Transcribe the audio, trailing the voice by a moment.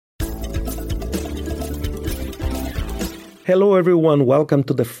Hello, everyone. Welcome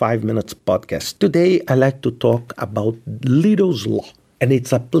to the 5 Minutes Podcast. Today, I'd like to talk about Leto's Law and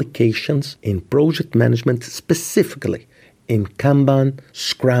its applications in project management, specifically in Kanban,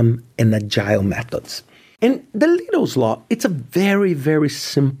 Scrum, and Agile methods. And the Leto's Law, it's a very, very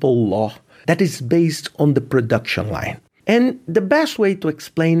simple law that is based on the production line. And the best way to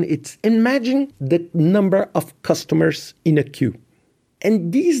explain it's imagine the number of customers in a queue.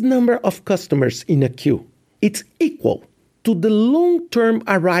 And this number of customers in a queue, it's equal to the long-term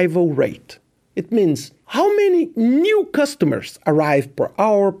arrival rate. It means how many new customers arrive per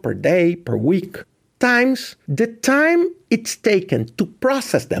hour, per day, per week, times the time it's taken to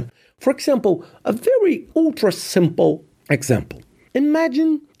process them. For example, a very ultra simple example.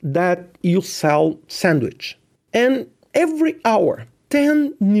 Imagine that you sell sandwich and every hour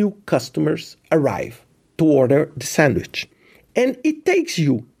 10 new customers arrive to order the sandwich. And it takes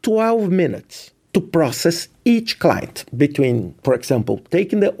you 12 minutes to process each client between, for example,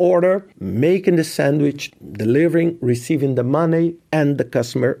 taking the order, making the sandwich, delivering, receiving the money, and the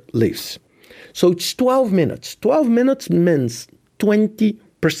customer leaves. So it's 12 minutes. 12 minutes means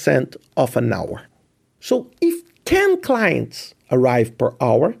 20% of an hour. So if 10 clients arrive per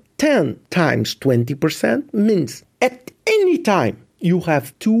hour, 10 times 20% means at any time you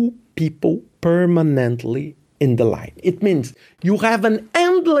have 2 people permanently in the line. It means you have an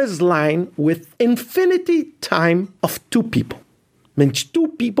endless line with infinity time of 2 people. Means 2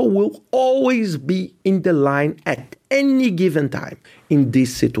 people will always be in the line at any given time in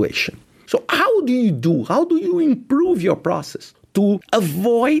this situation. So how do you improve your process to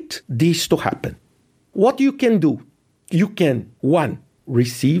avoid this to happen? What you can do, you can, 1,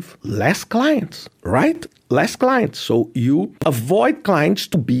 receive less clients, right? Less clients. So you avoid clients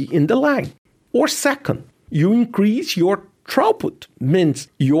to be in the line. Or second, you increase your throughput, means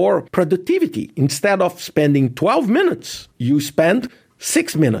your productivity. Instead of spending 12 minutes, you spend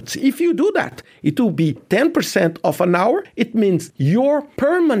 6 minutes. If you do that, it will be 10% of an hour. It means your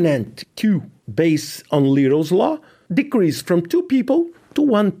permanent queue based on Leto's Law decrease from 2 people to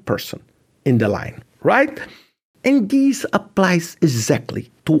 1 person in the line, right? And this applies exactly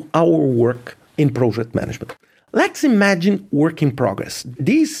to our work in project management. Let's imagine work in progress.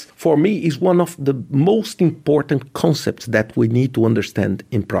 This, for me, is one of the most important concepts that we need to understand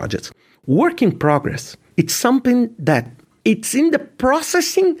in projects. Work in progress, it's something that it's in the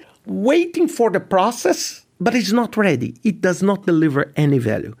processing, waiting for the process, but it's not ready. It does not deliver any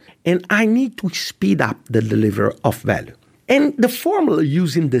value. And I need to speed up the delivery of value. And the formula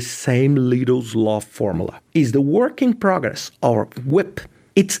using the same Leto's Law formula is the work in progress, or WIP.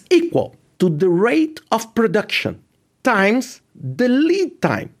 It's equal to the rate of production times the lead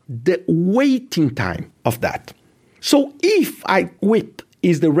time, the waiting time of that. So if WIP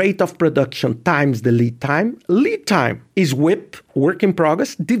is the rate of production times the lead time is WIP, work in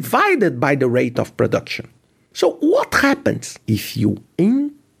progress, divided by the rate of production. So what happens if you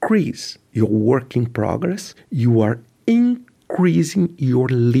increase your work in progress? You are increasing your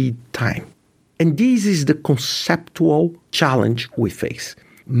lead time. And this is the conceptual challenge we face.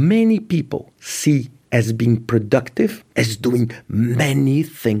 Many people see as being productive as doing many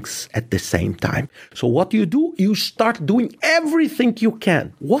things at the same time. So what you do, you start doing everything you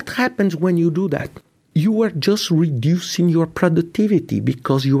can. What happens when you do that? You are just reducing your productivity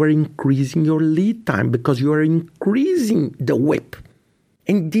because you are increasing your lead time, because you are increasing the WIP.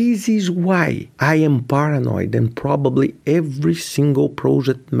 And this is why I am paranoid, and probably every single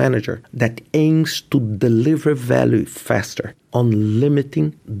project manager that aims to deliver value faster on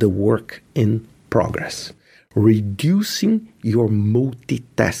limiting the work in progress. Reducing your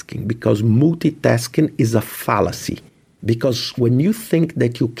multitasking, because multitasking is a fallacy. Because when you think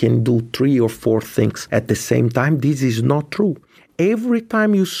that you can do 3 or 4 things at the same time, this is not true. Every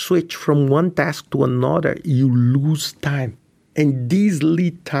time you switch from one task to another, you lose time. And this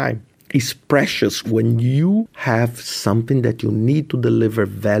lead time is precious when you have something that you need to deliver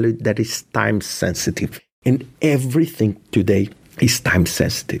value that is time sensitive. And everything today is time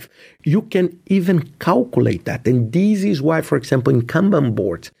sensitive. You can even calculate that. And this is why, for example, in Kanban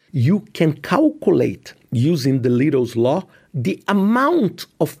boards, you can calculate using the Leto's Law the amount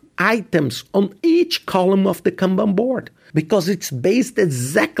of items on each column of the Kanban board, because it's based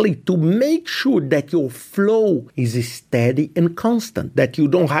exactly to make sure that your flow is steady and constant, that you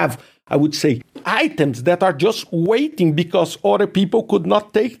don't have, I would say, items that are just waiting because other people could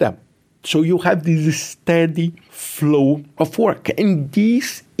not take them. So you have this steady flow of work. And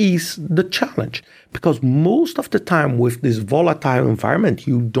this is the challenge, because most of the time with this volatile environment,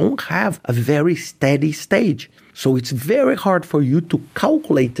 you don't have a very steady stage. So it's very hard for you to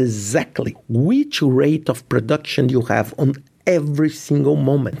calculate exactly which rate of production you have on every single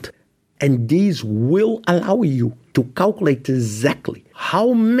moment. And this will allow you to calculate exactly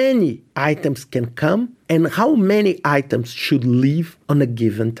how many items can come and how many items should leave on a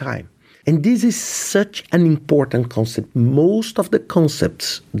given time. And this is such an important concept. Most of the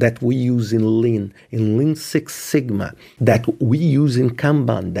concepts that we use in Lean Six Sigma, that we use in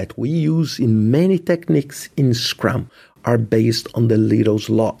Kanban, that we use in many techniques in Scrum, are based on the Little's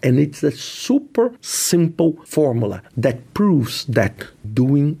Law. And it's a super simple formula that proves that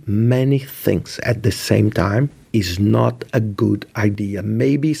doing many things at the same time is not a good idea.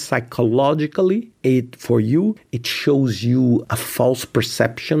 Maybe psychologically, for you, it shows you a false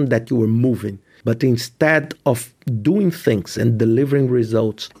perception that you are moving. But instead of doing things and delivering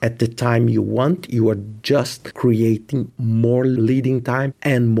results at the time you want, you are just creating more leading time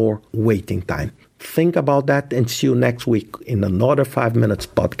and more waiting time. Think about that and see you next week in another 5 Minutes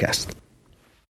podcast.